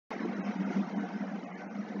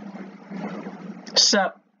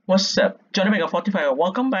Sup? What's up? Johnny Mega 45,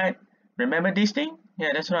 welcome back. Remember this thing? Yeah,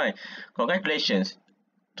 that's right. Congratulations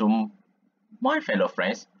to my fellow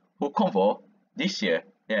friends who convo this year.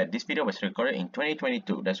 Yeah, this video was recorded in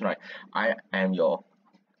 2022. That's right. I am your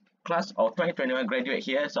class of 2021 graduate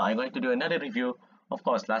here, so I'm going to do another review. Of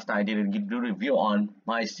course, last time I didn't do review on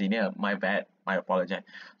my senior. My bad. I apologize.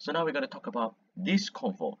 So now we're going to talk about this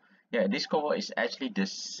convo. Yeah, this convo is actually the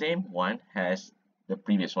same one as the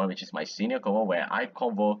previous one, which is my senior convo, where I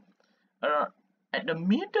convo around at the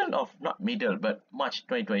middle of, not middle, but March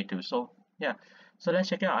 2022. So yeah, so let's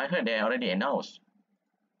check it out. I heard they already announced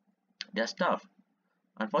their stuff.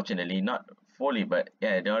 Unfortunately, not fully, but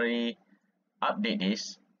yeah, they already update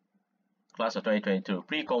this class of 2022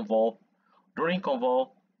 pre-convo, during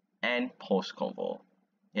convo, and post-convo.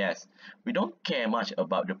 Yes, we don't care much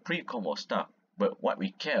about the pre-convo stuff, but what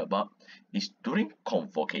we care about is during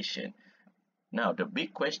convocation. Now, the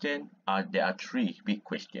big question are, there are three big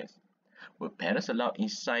questions. Will parents allow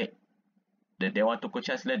inside the They Want to Coach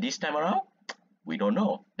Chancellor this time around? We don't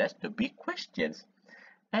know. That's the big questions.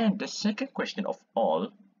 And the second question of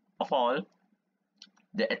all,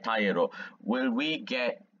 the attire robe. Will we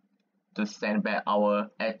get to send back our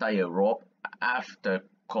attire robe after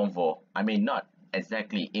convo? I mean, not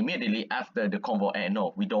exactly immediately after the convo end.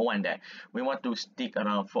 No, we don't want that. We want to stick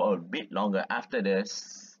around for a bit longer after the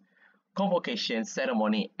convocation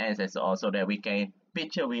ceremony ends and so on, so that we can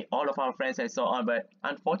picture with all of our friends and so on. But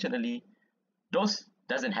unfortunately, those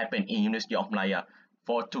doesn't happen in University of Malaya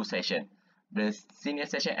for two sessions, the senior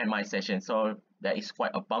session and my session. So that is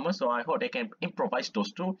quite a bummer. So I hope they can improvise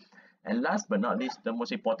those two. And last but not least, the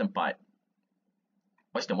most important part.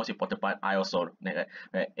 What's the most important part? I also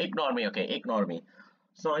ignore me, okay? Ignore me.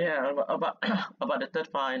 So yeah, about about the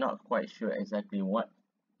third part, I'm not quite sure exactly what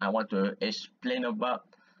I want to explain about.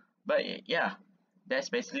 But yeah, that's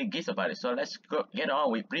basically gist about it. So let's go get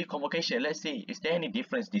on with pre-convocation. Let's see, is there any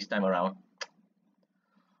difference this time around?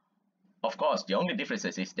 Of course, the only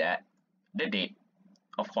differences is that the date,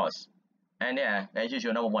 of course. And yeah, as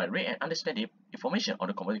usual, number one, read and understand the information on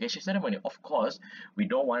the convocation ceremony. Of course, we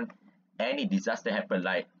don't want any disaster happen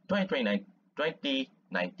like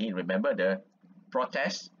 2019. Remember the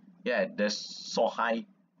protest? Yeah, the Sohai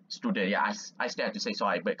student. Yeah, I still have to say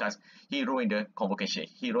Sohai because he ruined the convocation.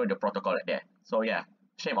 He ruined the protocol right there. So yeah,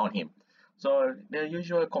 shame on him. So the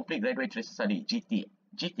usual complete graduate trace study,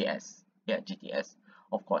 GTS. Yeah, GTS.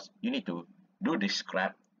 Of course, you need to do this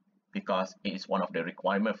scrap because it is one of the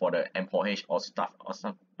requirement for the MOH or staff or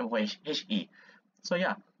some MOH. So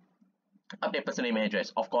yeah, update personal email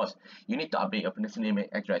address. Of course, you need to update your personal email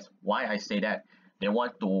address. Why I say that? They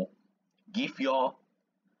want to give your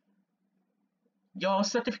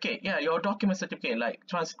certificate, yeah, your document certificate like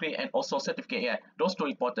transcript and also certificate, yeah, those two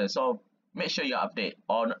important. So make sure you update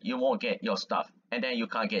or you won't get your stuff and then you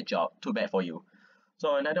can't get job. Too bad for you.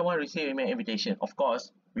 So another one, receive email invitation. Of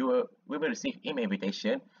course, we will receive email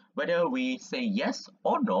invitation whether we say yes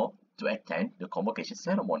or no to attend the convocation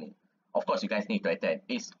ceremony. Of course, you guys need to attend.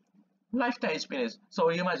 It's lifetime experience, so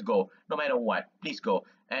you must go no matter what. Please go.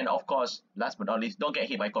 And of course, last but not least, don't get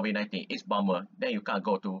hit by COVID-19. It's bummer. Then you can't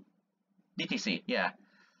go to DTC. Yeah.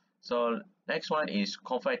 So next one is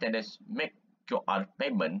confirm attendance. Make your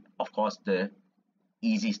payment. Of course, the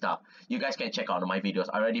easy stuff. You guys can check out my videos.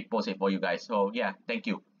 I already posted for you guys. So yeah, thank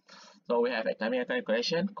you. So we have a timing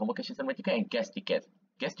collection, convocation ceremony ticket, and guest ticket.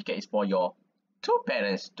 Guest ticket is for your two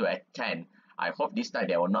parents to attend. I hope this time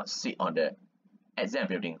they will not sit on the exam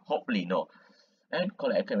building. Hopefully no. And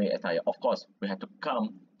collect academic attire. Of course, we have to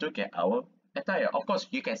come to get our attire. Of course,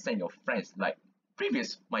 you can send your friends like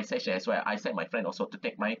previous my session as well. I sent my friend also to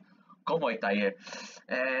take my convoy attire.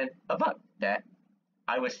 And about that,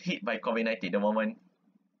 I was hit by COVID-19 the moment.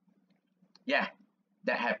 Yeah,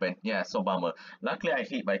 that happened. Yeah, so bummer. Luckily, I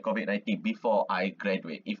hit by COVID-19 before I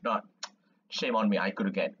graduate. If not, shame on me. I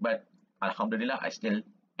could get. But Alhamdulillah, I still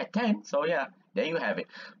attend. So yeah, there you have it.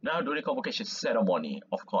 Now, during convocation ceremony,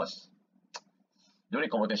 of course, during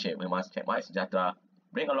convocation, we must check my Sejahtera.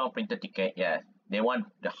 Bring along printed ticket. Yeah, they want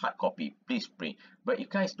the hard copy. Please print. But if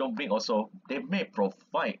guys don't bring also, they may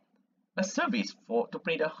provide a service to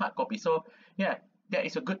print the hard copy. So yeah, that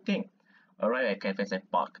is a good thing. Alright, I can fence and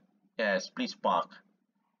park. Yes, please park.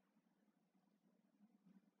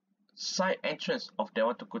 Side entrance of They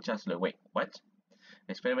Want to Coach Chancellor. Wait, what?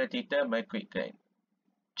 Experiment theater, my quick grade.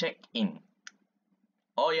 Check in.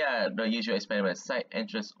 Oh yeah, the usual experiment. Side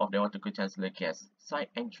entrance of They Want to Coach Chancellor. Yes, side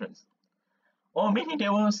entrance. Oh, meaning they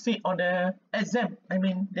will sit on the exam. I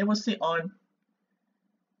mean, they will sit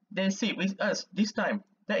with us this time.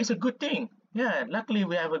 That is a good thing. Yeah, luckily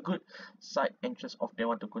we have a good side entrance of They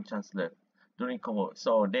Want to Coach Chancellor during convo.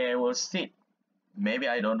 So they will sit maybe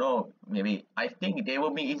I don't know. Maybe I think they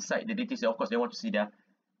will be inside the DTC. Of course, they want to see their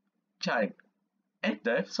child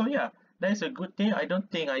enter. So yeah, that is a good thing. I don't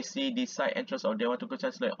think I see the side entrance or they want to go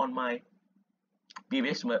translate on my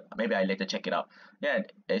previous. Maybe I later check it out. Yeah,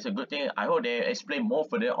 it's a good thing. I hope they explain more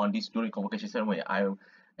further on this during convocation ceremony. I'm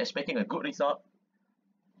expecting a good result.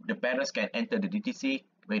 The parents can enter the DTC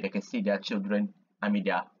where they can see their children. I mean,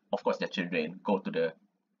 their of course their children go to the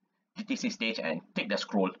DTC stage and take the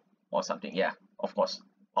scroll or something. Yeah, of course,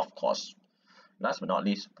 of course. Last but not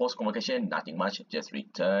least, post convocation, nothing much. Just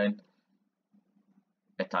return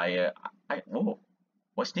attire. Oh,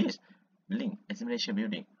 what's this? Link examination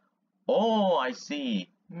building. Oh, I see.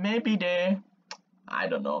 Maybe they, I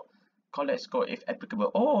don't know. Collect score if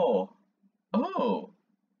applicable. Oh.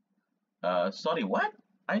 Sorry, what?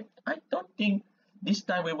 I don't think this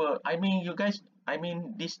time we will. I mean, you guys. I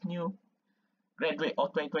mean, this new graduate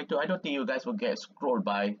of 2022. I don't think you guys will get scrolled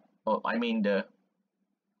by. Or I mean the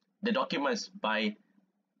documents by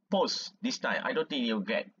post this time. I don't think you'll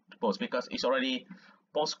get post because it's already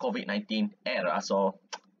post COVID-19 era. So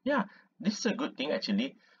yeah, this is a good thing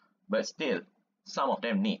actually. But still, some of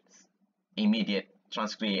them need immediate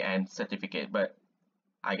transcript and certificate. But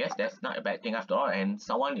I guess that's not a bad thing after all. And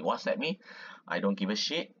someone WhatsApp me, I don't give a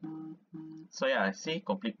shit. So yeah, see,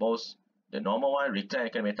 complete post, the normal one, return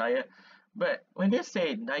academic attire. But when they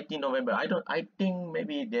say 19 November, I think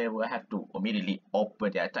maybe they will have to immediately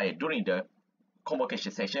open their attire during the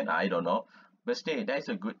convocation session. I don't know. But still, that's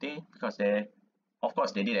a good thing because they, of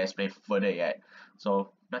course, they didn't explain further yet.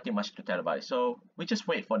 So nothing much to tell about it. So we just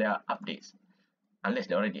wait for their updates. Unless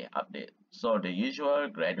they already update. So the usual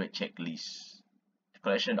graduate checklist.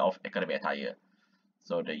 Collection of academic attire.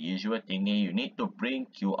 So the usual thingy, you need to bring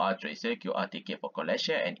QR tracer, QR ticket for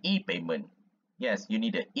collection and e-payment. Yes, you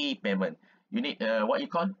need the e-payment. You need what you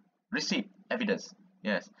call receipt evidence.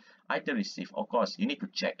 Yes, item receipt. Of course, you need to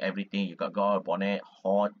check everything. You got gown, bonnet,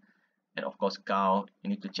 hot, and of course gown. You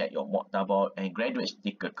need to check your mortarboard and graduate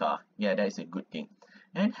sticker card. Yeah, that is a good thing.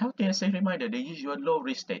 And healthy and safe reminder, the usual low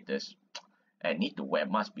risk status. And need to wear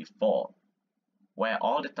mask before. Wear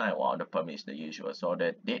all the time while on the permit is the usual. So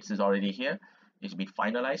the dates is already here. It's been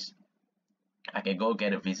finalized. I can go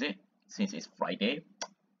get a visit since it's Friday.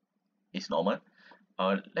 It's normal.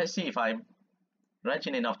 Let's see if I'm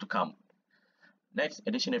rushing enough to come. Next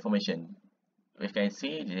additional information. We can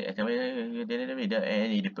see the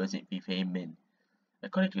any deposit payment.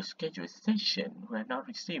 According to schedule session, we have not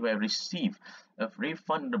received. We have received a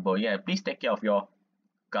refundable. Yeah, please take care of your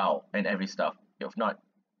cow and every stuff. If not,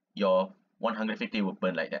 your 150 will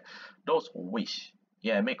burn like that. Those who wish,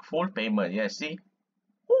 yeah, make full payment. Yeah, see,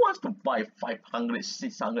 who wants to buy 500,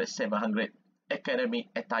 600, 700 academic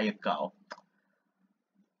attire cow?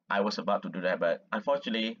 I was about to do that, but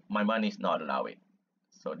unfortunately, my money is not allowing.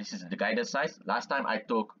 So this is the guidance size. Last time I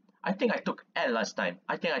think I took L last time.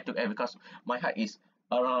 I think I took L because my height is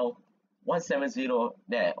around 170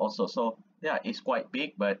 there also. So yeah, it's quite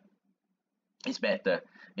big, but it's better.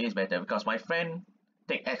 It is better because my friend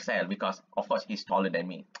take XL because of course he's taller than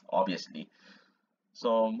me, obviously.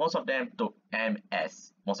 So most of them took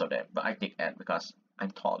MS, most of them, but I take L because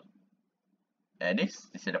I'm tall. And this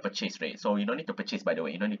is the purchase rate. So you don't need to purchase, by the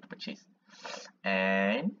way, you don't need to purchase.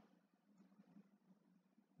 And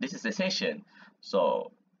this is the session.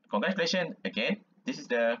 So congratulations again. This is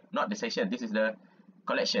the not the session, this is the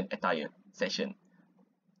collection attire session.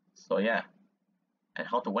 So yeah. And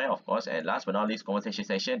how to wear, of course. And last but not least, conversation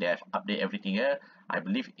session. They have updated everything here. I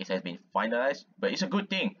believe it has been finalized, but it's a good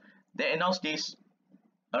thing. They announced this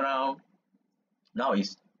around now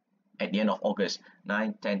is at the end of August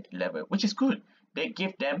 9, 10, 11, which is good. They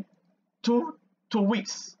give them two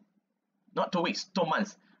weeks, not 2 weeks, 2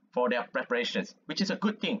 months for their preparations, which is a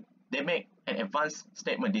good thing. They make an advanced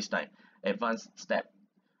statement this time, advanced step.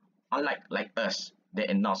 Unlike like us, they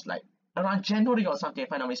announced like around January or something,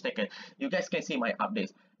 if I'm not mistaken. You guys can see my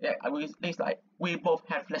updates. Yeah, it's like we both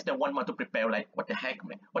have less than 1 month to prepare. Like, what the heck,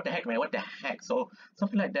 man? What the heck, man? What the heck? So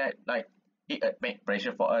something like that, like it make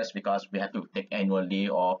pressure for us because we have to take annual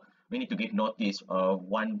leave or we need to give notice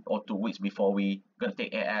 1 or 2 weeks before we gonna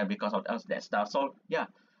take AL because of that stuff. So yeah,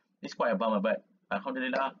 it's quite a bummer, but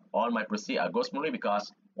alhamdulillah, all my procedure goes smoothly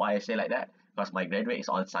because why I say like that? Because my graduate is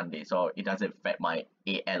on Sunday, so it doesn't affect my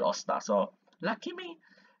AL or stuff. So lucky me.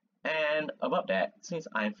 And about that, since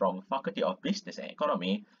I'm from Faculty of Business and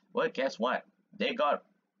Economy, well, guess what? They got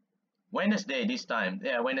Wednesday this time.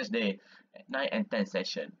 Yeah, Wednesday, 9 and 10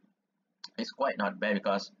 session. It's quite not bad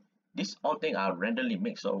because these all things are randomly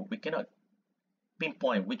mixed, so we cannot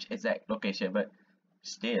pinpoint which exact location. But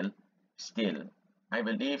still, I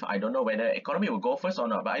believe, I don't know whether economy will go first or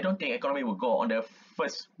not, but I don't think economy will go on the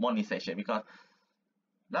first morning session because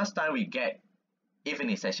last time we get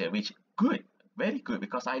evening session, which good, very good,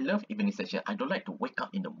 because I love evening session. I don't like to wake up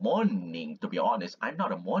in the morning, to be honest. I'm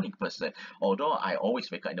not a morning person, although I always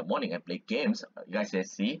wake up in the morning and play games. You guys can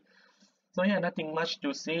see. So yeah, nothing much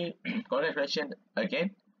to say. Congratulations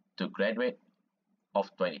again to graduate of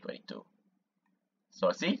 2022.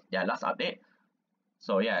 So see, their last update.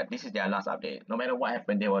 So yeah, this is their last update. No matter what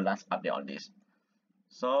happened, they will last update on this.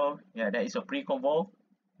 So yeah, that is a pre-convo.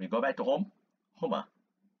 We go back to home. Home.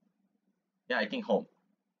 Yeah, I think home.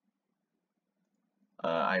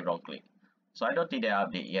 I wrong click. So I don't think they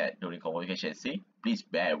update yet during convocation. See, please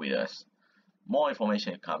bear with us. More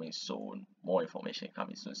information coming soon. More information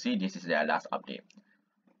coming soon. See, this is their last update.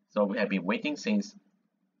 So we have been waiting since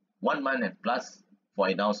 1 month and plus for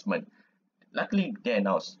announcement. Luckily, they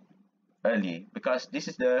announced early because this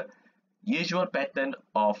is the usual pattern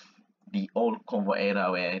of the old convo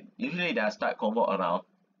era, where usually they start convo around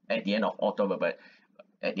at the end of October, but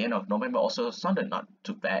at the end of November also sounded not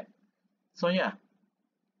too bad. So yeah,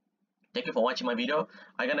 thank you for watching my video.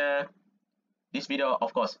 This video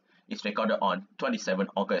of course is recorded on 27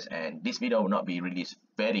 August, and this video will not be released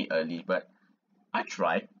very early, but I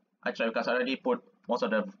try because I already put most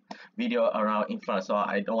of the video around in front, so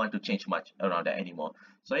I don't want to change much around that anymore.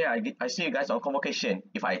 So yeah, I see you guys on convocation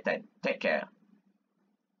if I attend. Take care.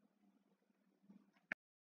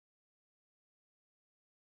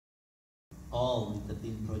 All with the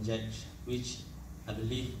team project, which I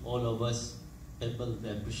believe all of us able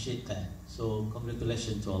to appreciate that. So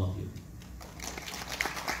congratulations to all of you.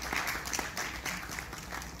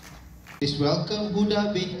 Please welcome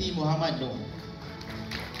Huda binti Muhammad Noor.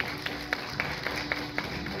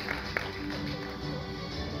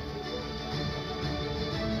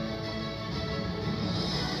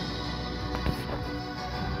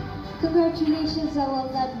 Congratulations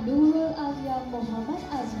Awalad Nurul Alia Muhammad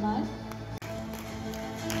Azman.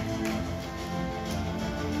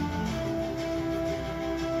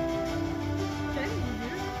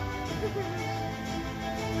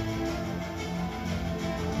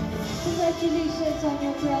 Congratulations on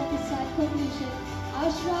your practice completion,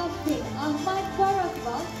 Ashraf bin Ahmad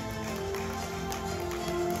Barakwa.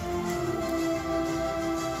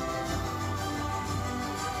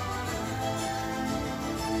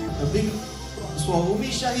 A big Swahumi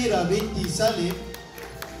Shahira binti Salim.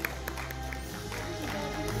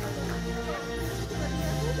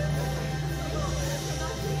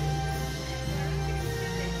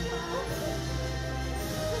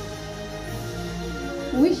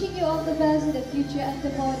 Wishing you all the best in the future and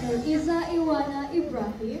the honor, Iza Iwana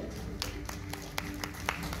Ibrahim.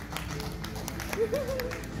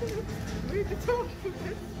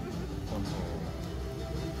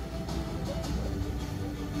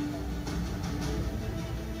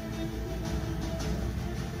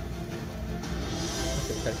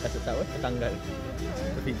 Kasih tahu tanggal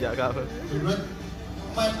pijak ke apa.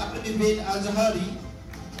 Ahmad Akrim bin Azhari.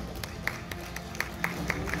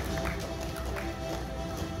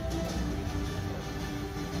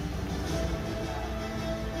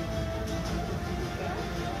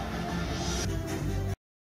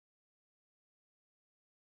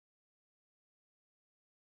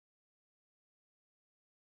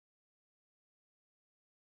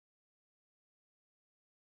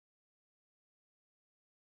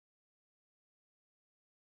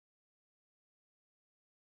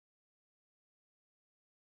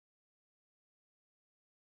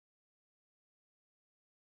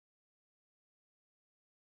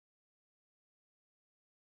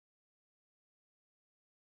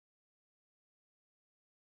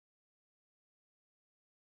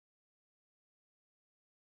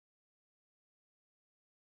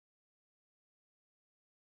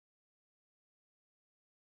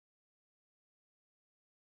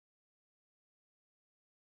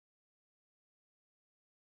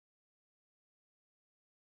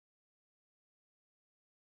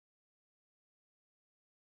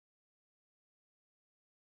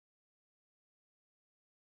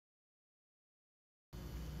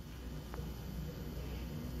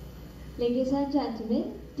 Ladies and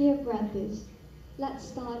gentlemen, dear brothers, let's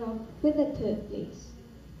start off with the third place.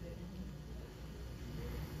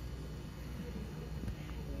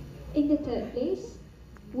 In the third place,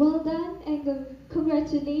 well done and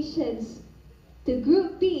congratulations to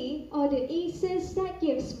Group B, or the aces that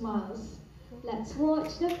give smiles. Let's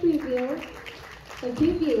watch the preview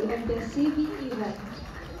of the CB event.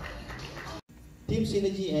 Team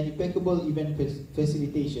synergy and impeccable event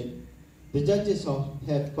facilitation. The judges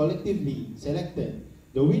have collectively selected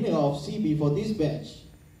the winner of CB for this batch.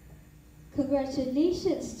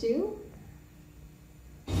 Congratulations to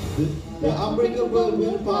the unbreakable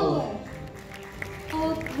willpower.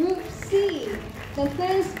 of Group C, the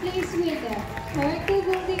first place winner, Character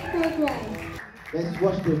Building Program. Let's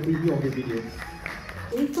watch the preview of the video.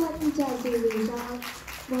 Rifat Mujazi Rizal,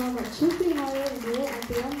 Muhammad Shukri Hara and Nur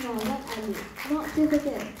Abiyam Muhammad Ali. Not to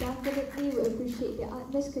forget, definitely we appreciate the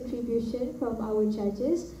utmost contribution from our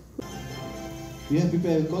judges. We have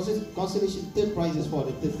prepared consolation third prizes for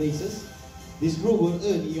the third places. This group will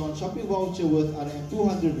earn Eon shopping voucher worth RM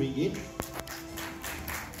 200 ringgit.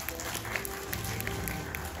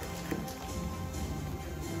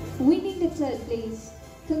 Winning the third place.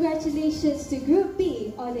 Congratulations to Group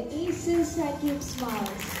B, or the Aces that give smiles.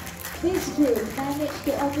 This group managed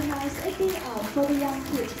to organize a day out for the young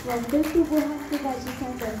kids from Pertubuhan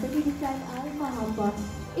Kebajikan dan Pendidikan Al-Mahafaz.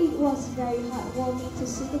 It was very heartwarming to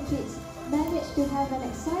see the kids manage to have an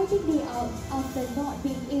exciting day out after not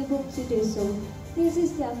being able to do so. This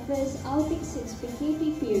is their first outing since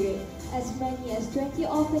PKP period. As many as 20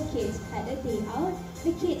 of the kids had a day out.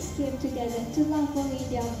 The kids came together to laugh away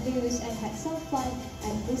their blues and had some fun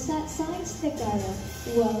at Pusat Sains Negara.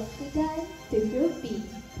 Well done to Group B.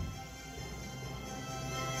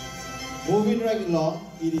 Moving right along,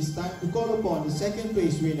 it is time to call upon the second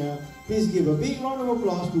place winner. Please give a big round of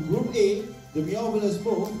applause to Group A, the Marvelous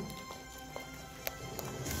Move.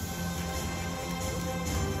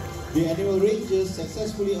 The Animal Rangers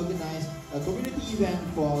successfully organized a community event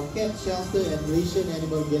for Cat Shelter and Malaysian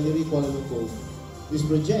Animal Gallery Kuala Lumpur. This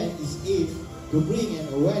project is aimed to bring an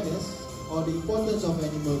awareness on the importance of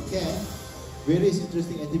animal care. Various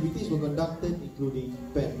interesting activities were conducted, including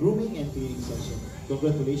pet grooming and feeding session.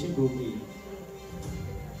 Congratulations, Group A.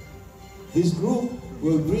 This group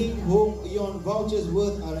will bring home Eon vouchers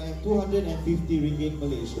worth RM 250 ringgit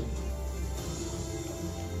Malaysian.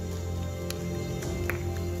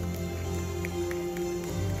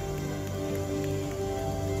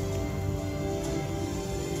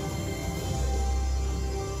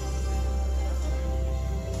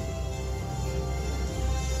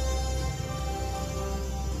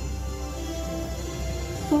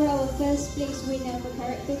 For our first place winner for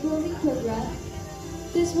Character Building Program,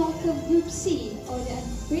 please welcome Group C, or the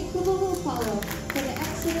Unbreakable Willpower, for the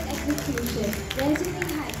excellent execution, resume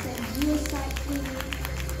hacks and geosite cleaning,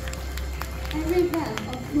 and revamp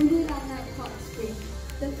of Hulu Langat Hot Spring.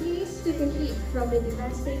 The place took a hit from the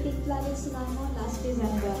devastating flood in Selangor last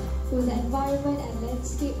December. With the environment and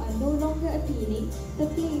landscape are no longer appealing, the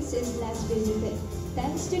place is less visited.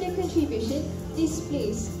 Thanks to their contribution, this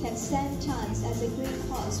place can stand chance as a great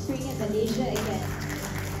hot spring in Malaysia again.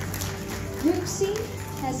 Group C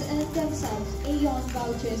has earned themselves Aeon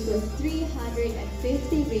vouchers worth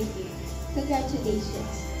 350 ringgit.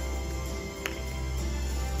 Congratulations.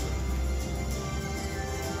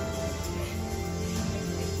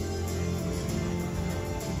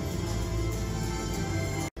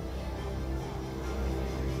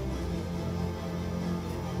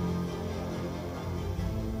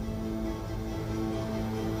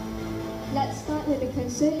 Let's start with the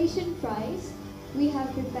consolation prize. We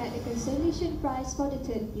have prepared the consolation prize for the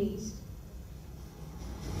third place.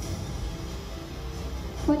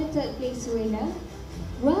 For the third place winner,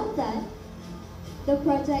 well done. The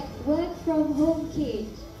project Work from Home Cage.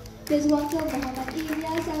 Please welcome Muhammad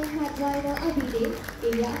Ilyas Ahmad Zainal Abidin,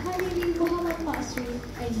 Ilya Halili Muhammad Masri,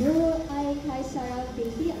 and Nurul Ain Kaisara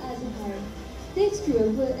binti Azhar. This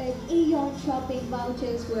group will earn Aeon shopping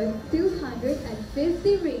vouchers worth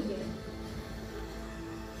 250 ringgit.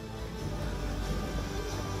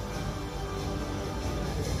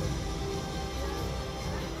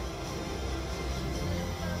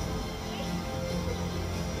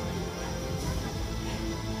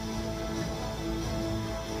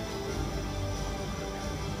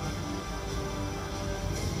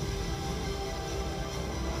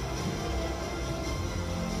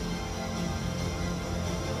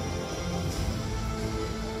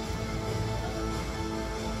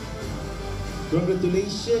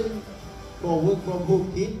 Congratulations for Work from Home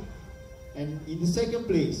Kit. And in the second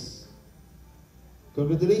place,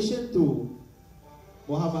 congratulations to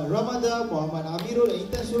Muhammad Ramada, Muhammad Amirul and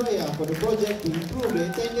Intan Suraya for the project to improve the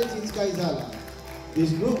attendance in Sky Zala.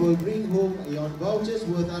 This group will bring home Aeon vouchers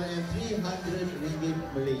worth RM 300 ringgit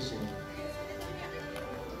Malaysian.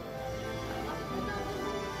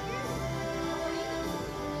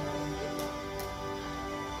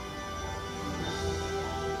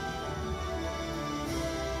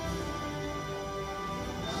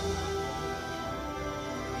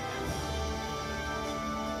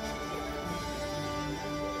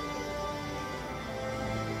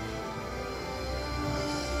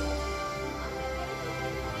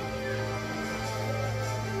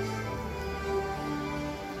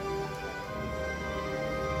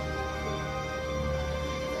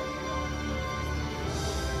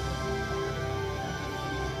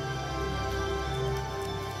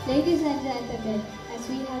 Ladies and gentlemen, as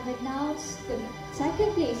we have announced the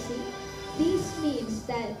second placing, this means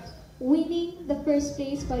that winning the first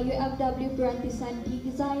place for UMW Berantisan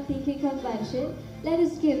Design Thinking Convention, let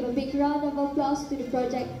us give a big round of applause to the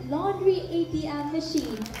project Laundry ATM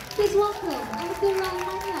Machine. Please welcome Arthur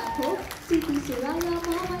Rahman Yaakob, Siti Suraya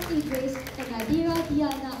Muhammad Idris, and Nadira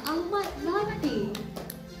Diana Ahmad Nanti.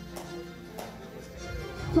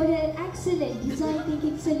 For their excellent design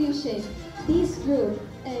thinking solution, this group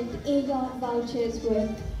earned Aeon vouchers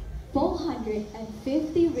worth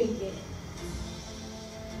 450 ringgit.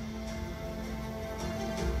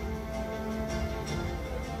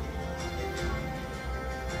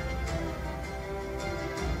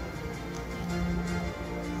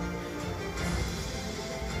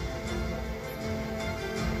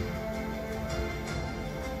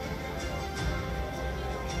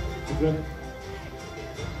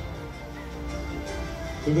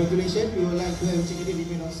 Congratulations, we would like to have Encik Edi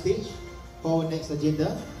remain on stage for our next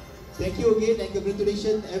agenda. Thank you again and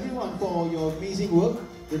congratulations everyone for your amazing work.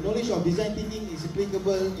 The knowledge of design thinking is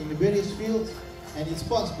applicable in various fields and it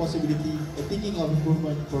sparks possibility, a thinking of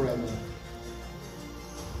improvement forever.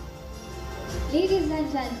 Ladies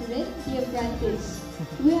and gentlemen, dear apprentice,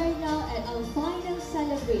 we are now at our final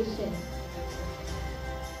celebration.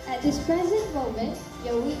 At this present moment,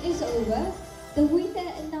 your week is over. The winner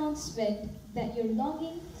announcement that you're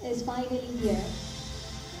longing is finally here.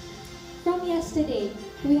 From yesterday,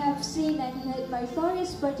 we have seen and heard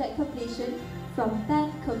meritorious project completion from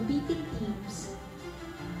 10 competing teams.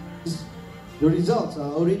 The results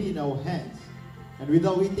are already in our hands, and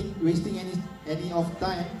without wasting any of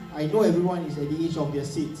time, I know everyone is at the edge of their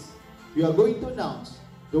seats. We are going to announce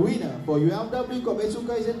the winner for UMW Kobetsu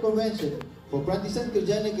Kaizen Convention for Perantisan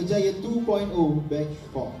Kerjana Kerjaya 2.0 Batch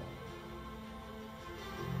 4.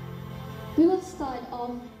 We will start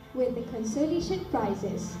off with the consolation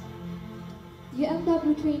prizes.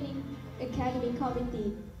 UMW Training Academy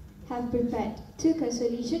Committee have prepared 2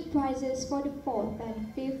 consolation prizes for the 4th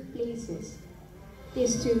and 5th places.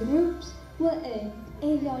 These 2 groups will earn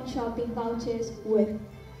Aeon shopping vouchers worth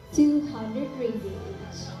 200 ringgit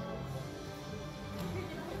each.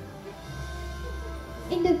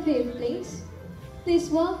 In the 5th place, please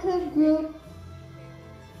welcome group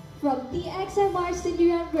from TXMR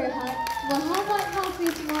Sendirian Berhad, Muhammad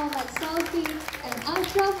Hafiz, Muhammad Saufie, and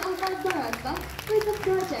Ashraf Ahmad Baratba with a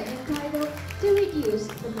project entitled To Reduce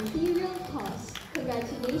the Material Costs.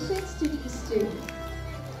 Congratulations to these 2.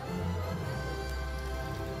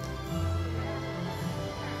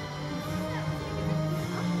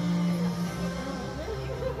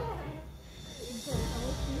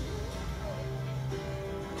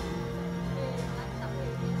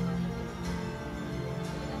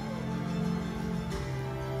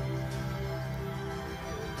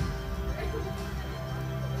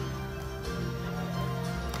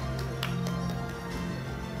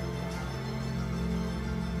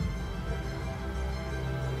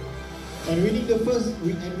 And winning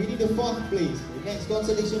the 4th place, the next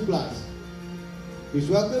consolation prize. Please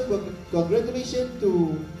welcome, congratulations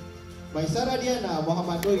to Maisara Diana,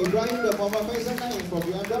 Muhammad Nur Ibrahim, and Muhammad Faisal Naim from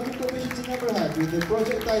UMW Commission Sdn Bhd with the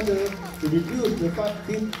project title to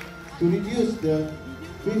reduce the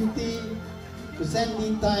 50%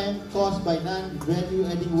 lead time caused by non-value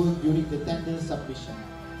adding work during the tender submission.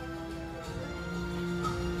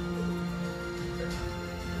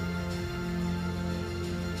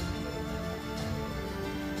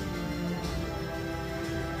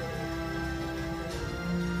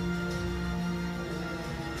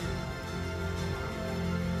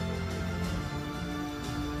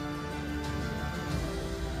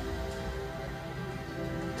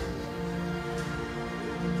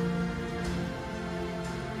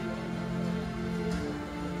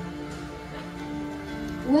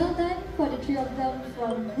 Well done for the 3 of them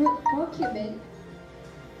from Group Procurement.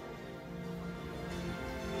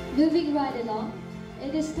 Moving right along,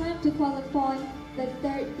 it is time to call upon the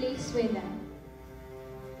 3rd place winner.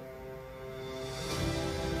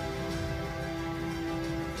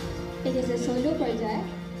 It is a solo project.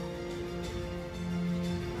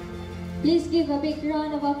 Please give a big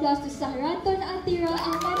round of applause to Sahraton Atira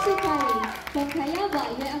Ahmad Sukari from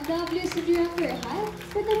Kayaba, UMW Sdn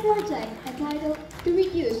Bhd with a project entitled To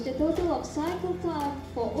Reduce the Total of Cycle Time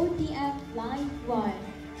for OTM Line 1.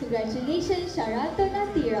 Congratulations, Sahraton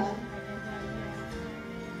Atira.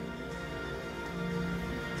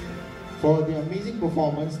 For the amazing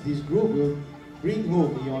performance, this group will bring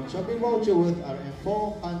home Aeon shopping voucher worth RM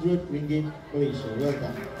 400 ringgit Malaysia. Well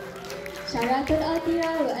done. Sahraton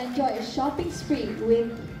Atira will enjoy a shopping spree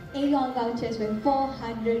with Aeon vouchers worth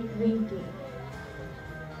 400 ringgit.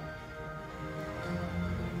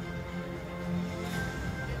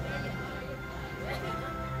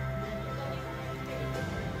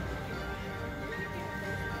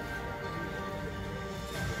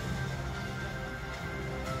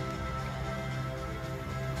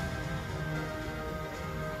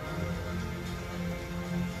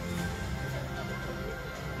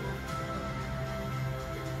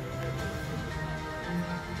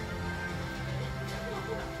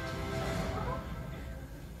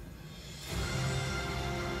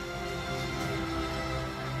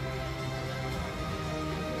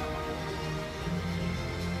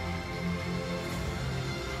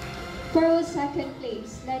 For our second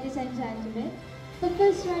place, ladies and gentlemen, the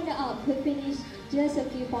first runner-up who finished just a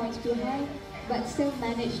few points behind but still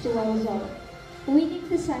managed to well on. Winning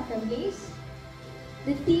the second place,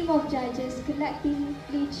 the team of judges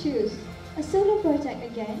collectively choose a solo project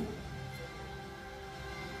again.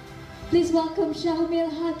 Please welcome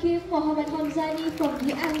Syahmir Hakim Muhammad Hamzani from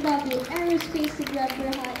UMW Aerospace Segera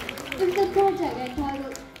Berhad with the project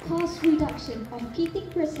entitled Cost Reduction of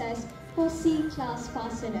Kitting Process for C-Class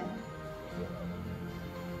Fastener.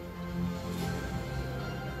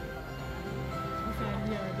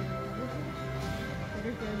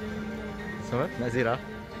 Siapa? Nazira?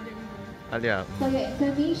 Alia. For your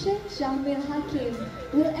information, Syahmir Hakim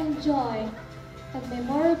will enjoy a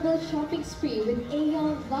memorable shopping spree with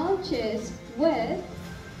Aeon vouchers worth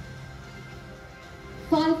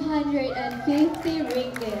 550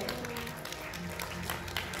 ringgit.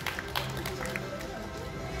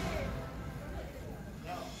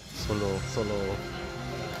 Solo.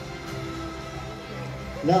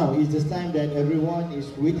 Now is the time that everyone is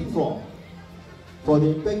waiting for. For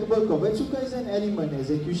the impeccable Kobetsu Kaizen element,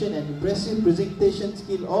 execution and impressive presentation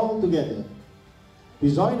skill all together.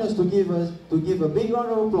 Please join us to give a big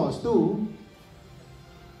round of applause to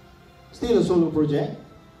still a solo project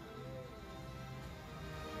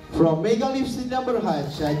from Mega Lift Sdn Berhad,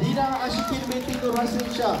 Shadina Ashikin binti Nur Hasan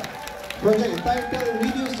Shah. Project entitled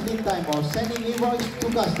Reduce Lead Time of Sending Invoice to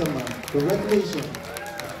Customer. Congratulations.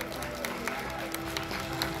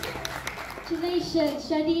 Congratulations,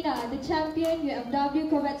 Shadina, the champion UMW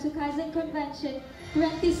Kobetsu Kaizen Convention,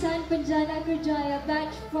 Perentisan Penjana Kerjaya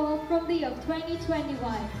Batch 4 from the year of 2021.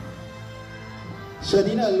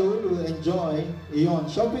 Shadina alone will enjoy Aeon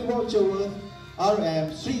shopping voucher worth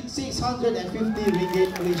RM 650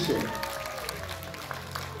 ringgit Malaysian.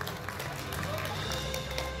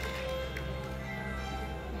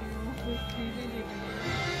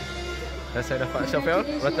 Dah saya dapat Syafil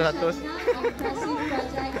ratus-ratus.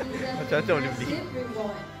 Macam-macam boleh beli.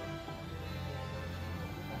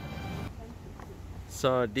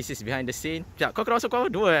 So this is behind the scene. Sekejap, kau kena masuk kau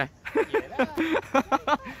dua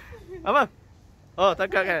Apa? Oh,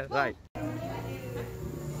 tangkap kan? Right.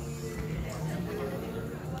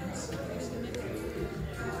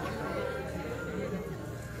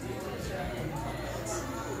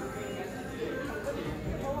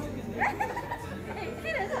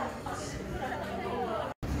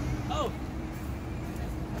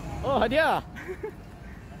 Oh, hadiah.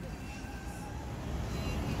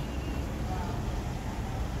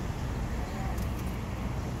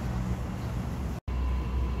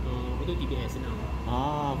 Itu TPS senang.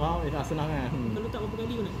 Faham? Dah senang kan? Kalau tak berapa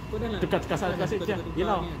kali kau dah lah. Tukar sikit.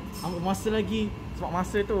 Yelah, ambil masa lagi. Sebab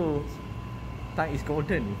masa tu time is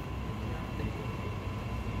golden.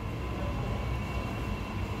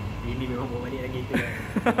 Ini memang bawa balik lagi tu kan.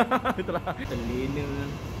 Betul lah. Terlena.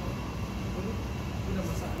 Dah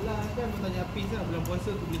masalah kan, tanya Hafiz lah, bulan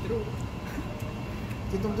puasa tu boleh teruk.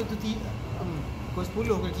 Kita betul-betul pukul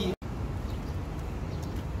 10 kaki.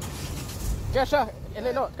 Okay, Syah.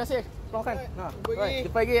 Elok, terima kasih. Tolong makan. Right,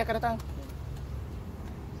 jumpa lagi akan datang.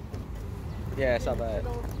 Yeah, sahabat.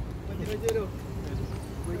 Raja tu.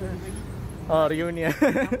 Oh, reunion. Dia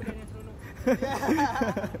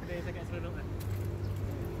sangat seronok kan.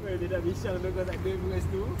 Dia dah bincang tu kau tak ada bukan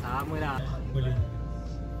situ. Sama lah. Boleh.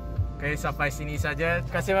 Okay, sampai sini saja. Terima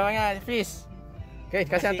kasih banyak, Hafiz. Okay,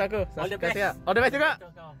 terima kasih hantar aku. All the Terima kasih. best. All the best juga. Betul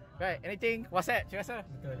kau. Right, anything, WhatsApp, cakap rasa.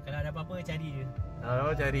 Betul. Kalau ada apa-apa cari je. Oh,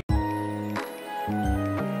 cari.